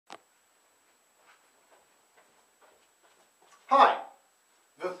Hi,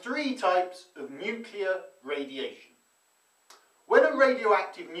 the three types of nuclear radiation. When a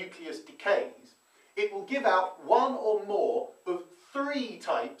radioactive nucleus decays, it will give out one or more of three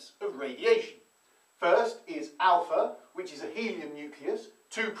types of radiation. First is alpha, which is a helium nucleus,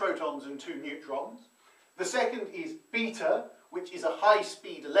 2 protons and 2 neutrons. The second is beta, which is a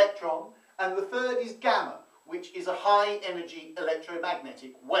high-speed electron. And the third is gamma, which is a high-energy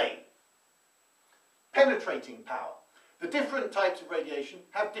electromagnetic wave. Penetrating power. The different types of radiation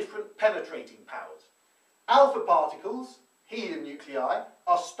have different penetrating powers. Alpha particles, helium nuclei,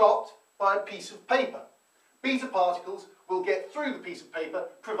 are stopped by a piece of paper. Beta particles will get through the piece of paper,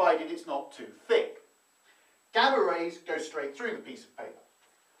 provided it's not too thick. Gamma rays go straight through the piece of paper.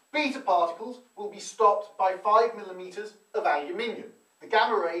 Beta particles will be stopped by 5 millimeters of aluminium. The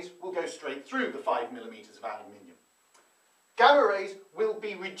gamma rays will go straight through the 5 millimeters of aluminium. Gamma rays will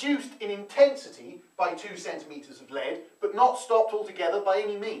be reduced in intensity by 2 centimeters of lead, but not stopped altogether by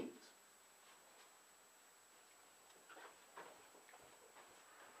any means.